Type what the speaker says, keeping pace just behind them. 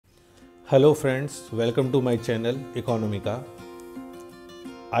Hello friends, welcome to my channel Economica.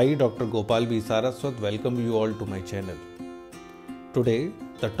 I, Dr. Gopal B. Saraswat, welcome you all to my channel. Today,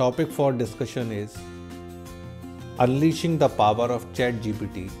 the topic for discussion is unleashing the power of CHAT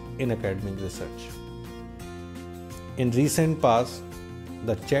GPT in academic research. In recent past,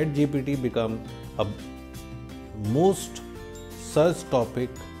 the CHAT GPT became a most searched topic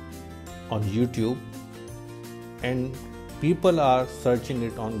on YouTube, and people are searching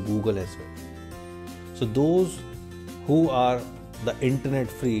it on Google as well. So those who are the internet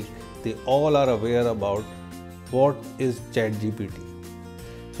freak, they all are aware about what is CHAT GPT.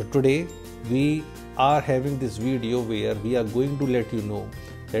 So today we are having this video where we are going to let you know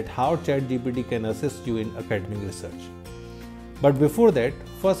that how CHAT GPT can assist you in academic research. But before that,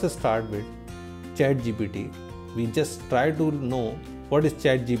 first start with CHAT GPT. We just try to know what is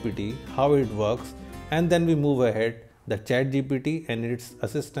CHAT GPT, how it works, and then we move ahead the CHAT GPT and its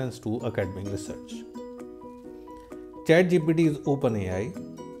assistance to academic research. CHAT GPT is OpenAI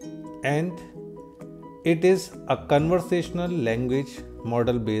and it is a conversational language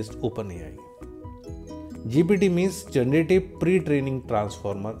model based OpenAI. GPT means generative pre-training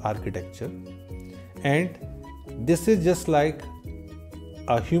transformer architecture, and this is just like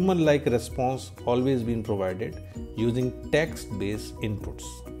a human-like response always been provided using text-based inputs.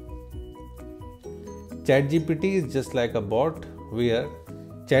 ChatGPT is just like a bot where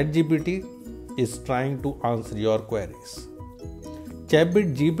ChatGPT is trying to answer your queries.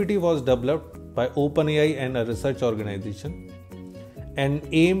 ChatGPT was developed by OpenAI and a research organization and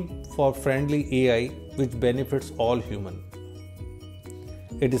aim for friendly AI which benefits all humans.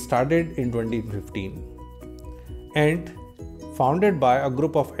 It started in 2015 and founded by a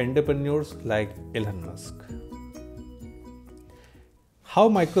group of entrepreneurs like Elon Musk. How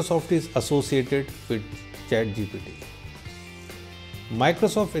Microsoft is associated with ChatGPT?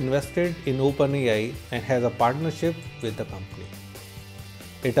 Microsoft invested in OpenAI and has a partnership with the company.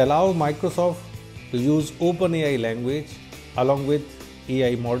 It allows Microsoft to use OpenAI language along with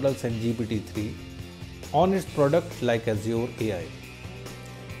AI models and GPT-3 on its product like Azure AI.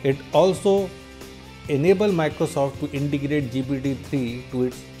 It also enables Microsoft to integrate GPT-3 to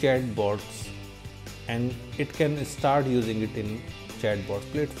its chatbots, and it can start using it in chatbot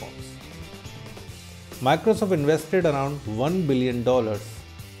platforms. Microsoft invested around $1 billion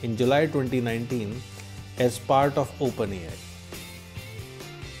in July 2019 as part of OpenAI.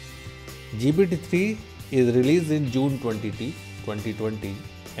 GPT-3 is released in June 2020,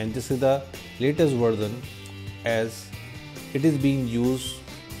 and this is the latest version as it is being used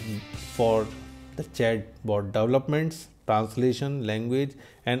for the chatbot developments, translation, language,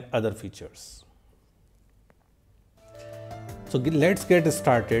 and other features. So let's get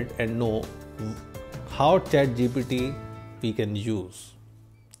started and know how ChatGPT we can use.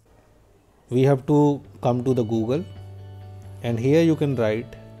 We have to come to the Google, and here you can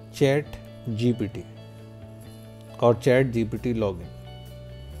write Chat GPT or Chat GPT login.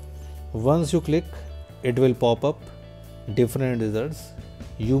 Once you click, it will pop up different results.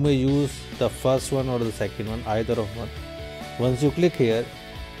 You may use the first one or the second one, either of one. Once you click here,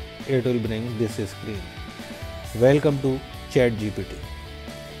 it will bring this screen. Welcome to CHAT GPT.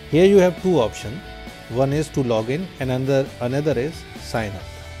 Here you have two options. One is to log in and another is sign up.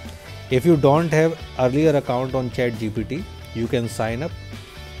 If you don't have earlier account on CHAT GPT, you can sign up.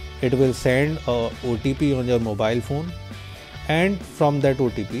 It will send a OTP on your mobile phone, and from that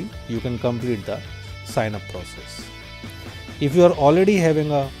OTP you can complete the sign up process. If you are already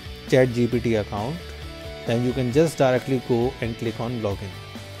having a CHAT GPT account, then you can just directly go and click on login.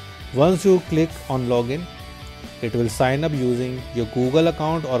 Once you click on login, it will sign up using your Google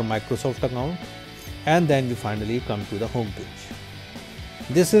account or Microsoft account, and then you finally come to the home page.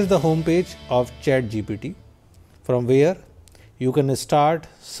 This is the home page of CHAT GPT, from where you can start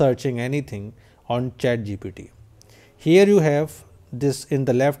searching anything on CHAT GPT. Here you have this, in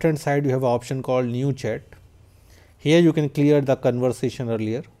the left hand side you have an option called new chat. Here you can clear the conversation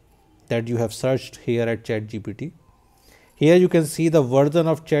earlier that you have searched here at CHAT GPT. Here you can see the version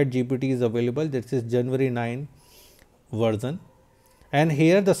of CHAT GPT is available. This is January 9 version, and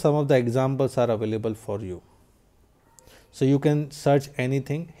here some of the examples are available for you. So you can search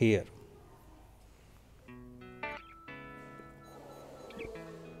anything here.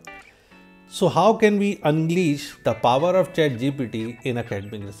 So how can we unleash the power of CHAT GPT in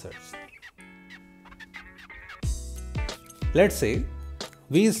academic research? Let's say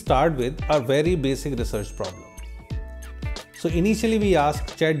we start with a very basic research problem. So initially we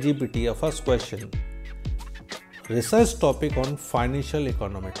ask CHAT GPT a first question: research topic on financial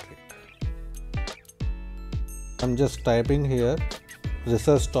econometric. I'm just typing here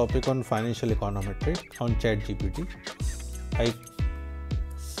research topic on financial econometrics on CHAT GPT. I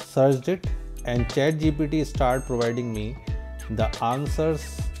searched it and CHAT GPT started providing me the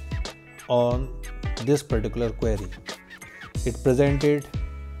answers on this particular query. It presented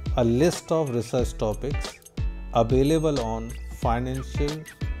a list of research topics available on financial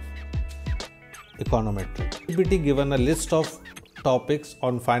econometrics. GPT given a list of topics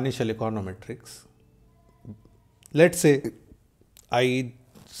on financial econometrics. Let's say I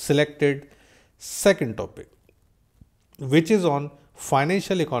selected second topic, which is on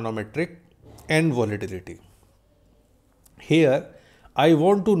financial econometric and volatility. Here I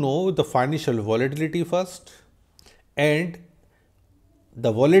want to know the financial volatility first and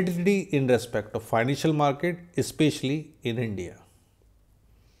the volatility in respect of financial market, especially in India.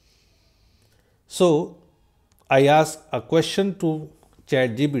 So I asked a question to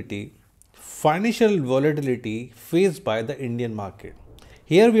ChatGPT, financial volatility faced by the Indian market.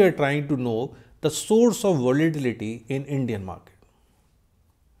 Here we are trying to know the source of volatility in Indian market.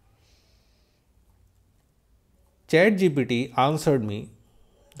 ChatGPT answered me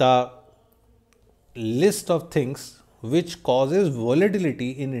the list of things which causes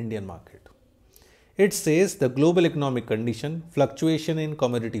volatility in Indian market. It says the global economic condition, fluctuation in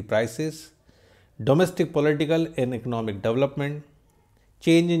commodity prices, domestic political and economic development,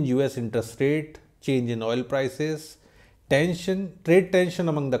 change in US interest rate, change in oil prices, trade tension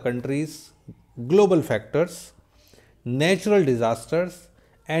among the countries, global factors, natural disasters,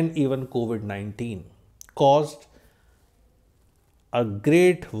 and even COVID-19 caused a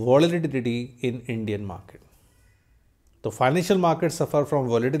great volatility in Indian market. The financial markets suffer from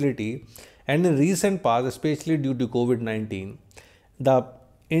volatility, and in recent past, especially due to COVID-19, the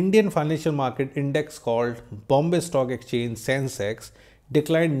Indian financial market index called Bombay Stock Exchange Sensex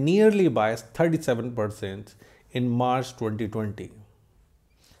declined nearly by 37% in March 2020.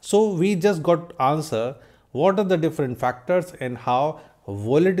 So we just got answer what are the different factors and how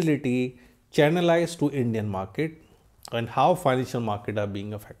volatility channelized to Indian market and how financial market are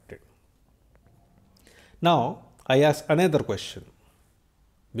being affected. Now I ask another question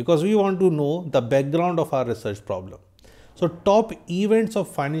because we want to know the background of our research problem. So top events of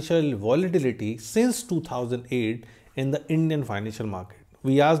financial volatility since 2008 in the Indian financial market.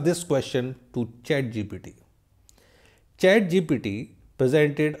 We asked this question to ChatGPT. ChatGPT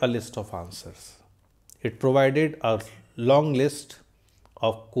presented a list of answers. It provided a long list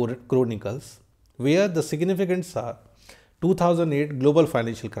of chronicles where the significants are 2008 global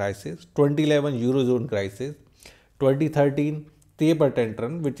financial crisis, 2011 Eurozone crisis, 2013 taper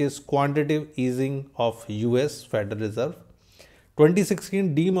tantrum, which is quantitative easing of US Federal Reserve,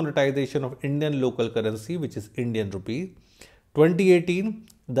 2016 demonetization of Indian local currency, which is Indian rupee, 2018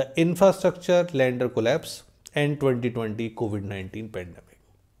 the infrastructure lender collapse, and 2020 COVID-19 pandemic.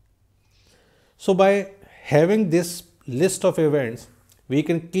 So by having this list of events, we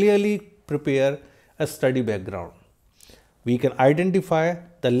can clearly prepare a study background. We can identify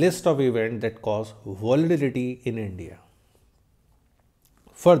the list of events that cause volatility in India.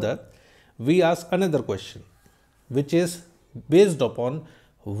 Further, we ask another question, which is based upon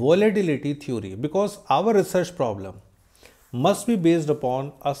volatility theory, because our research problem must be based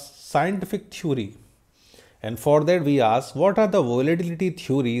upon a scientific theory. And for that, we ask what are the volatility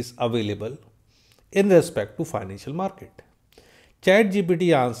theories available in respect to financial market.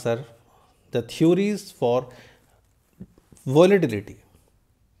 ChatGPT answer the theories for volatility.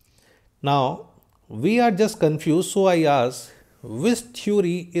 Now we are just confused, so I asked which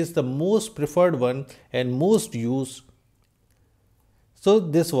theory is the most preferred one and most used. So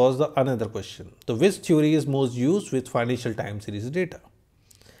this was the another question. So which theory is most used with financial time series data?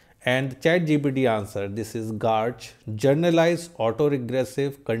 And ChatGPT answered this is GARCH, generalized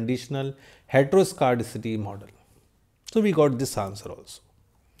autoregressive conditional heteroscedasticity model. So we got this answer also.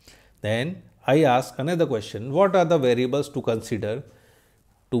 Then I asked another question, what are the variables to consider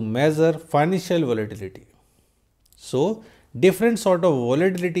to measure financial volatility? So different sort of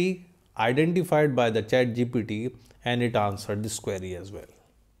volatility identified by the ChatGPT, and it answered this query as well.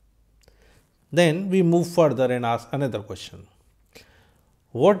 Then we move further and ask another question.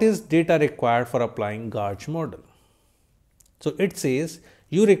 What is data required for applying GARCH model? So it says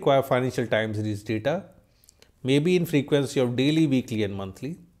you require financial time series data, maybe in frequency of daily, weekly and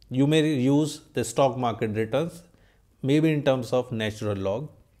monthly. You may use the stock market returns, maybe in terms of natural log.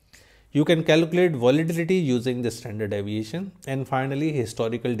 You can calculate volatility using the standard deviation, and finally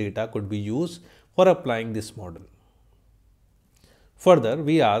historical data could be used for applying this model. Further,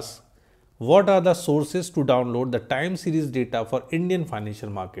 we ask what are the sources to download the time series data for Indian financial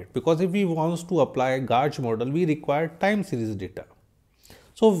market, because if we want to apply a GARCH model, we require time series data.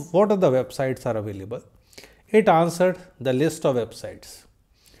 So what are the websites are available? It answered the list of websites: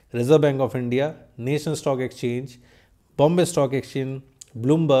 Reserve Bank of India, National Stock Exchange, Bombay Stock Exchange,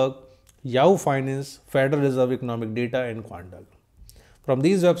 Bloomberg, Yahoo Finance, Federal Reserve Economic Data, and Quandl. From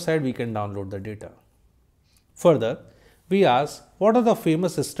these websites, we can download the data. Further, we ask what are the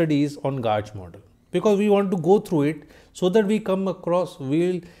famous studies on Gauge model, because we want to go through it so that we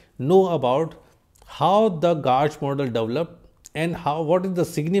will know about how the Gauge model developed and what is the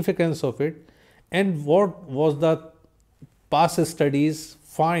significance of it and what was the past studies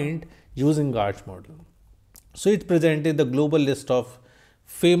find using Gauge model. So it presented the global list of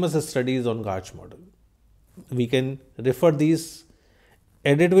famous studies on Gauge model. We can refer these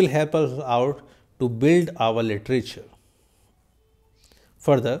and it will help us out to build our literature.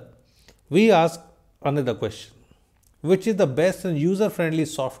 Further, we ask another question: which is the best and user-friendly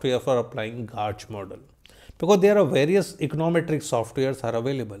software for applying Gauge model? Because there are various econometric softwares are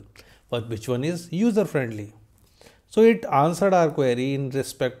available, but which one is user-friendly? So it answered our query in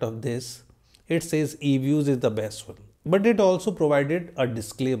respect of this. It says eViews is the best one, but it also provided a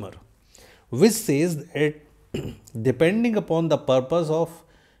disclaimer which says that depending upon the purpose of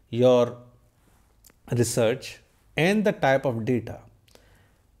your research and the type of data,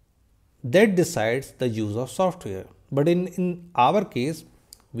 that decides the use of software. But in our case,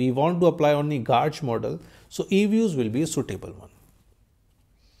 we want to apply only Gauge model, so eViews will be a suitable one.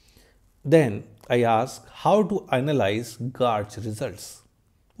 Then I ask how to analyze Gauge results.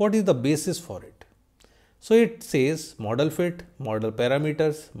 What is the basis for it? So it says model fit, model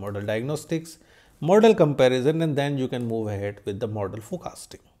parameters, model diagnostics, model comparison, and then you can move ahead with the model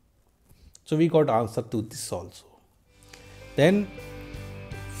forecasting. So we got answer to this also. Then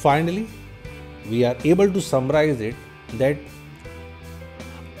finally, we are able to summarize it that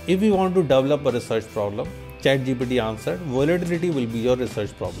if we want to develop a research problem, CHAT GPT answered volatility will be your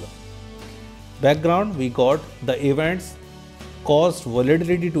research problem. Background, we got the events caused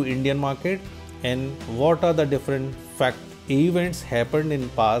volatility to Indian market and what are the different events happened in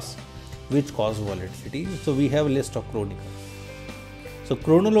past which caused volatility. So we have a list of chronicles. So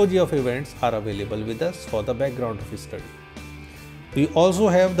chronology of events are available with us for the background of study. We also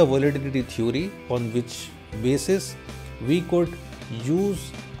have the volatility theory on which basis we could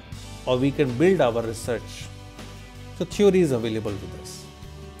use or we can build our research. So theory is available with us,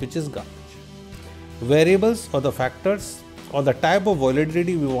 which is Gauge. Variables or the factors or the type of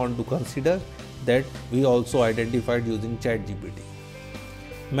volatility we want to consider, that we also identified using CHAT GPT.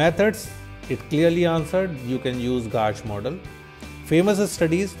 Methods, it clearly answered you can use Gauge model. Famous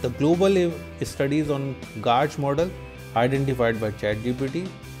studies, the global studies on Gauge model identified by CHAT GPT.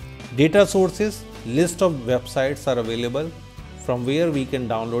 Data sources, list of websites are available from where we can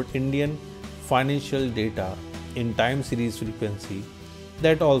download Indian financial data in time series frequency,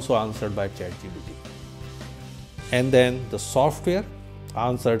 that also answered by CHAT GPT. And then the software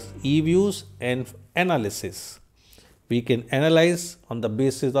answers eViews and analysis. We can analyze on the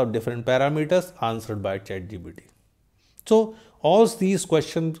basis of different parameters answered by CHAT GPT. So all these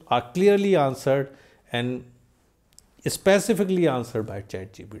questions are clearly answered and specifically answered by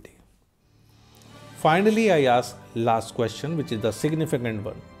CHAT GPT. Finally, I ask last question, which is the significant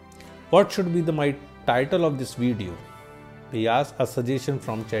one. What should be my title of this video? We ask a suggestion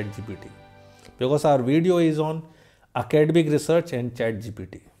from CHAT GPT because our video is on academic research and CHAT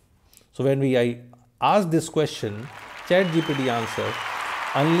GPT. So when I ask this question, CHAT GPT answers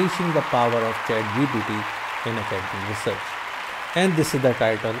unleashing the power of CHAT GPT in academic research. And this is the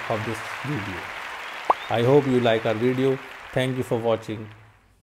title of this video. I hope you like our video. Thank you for watching.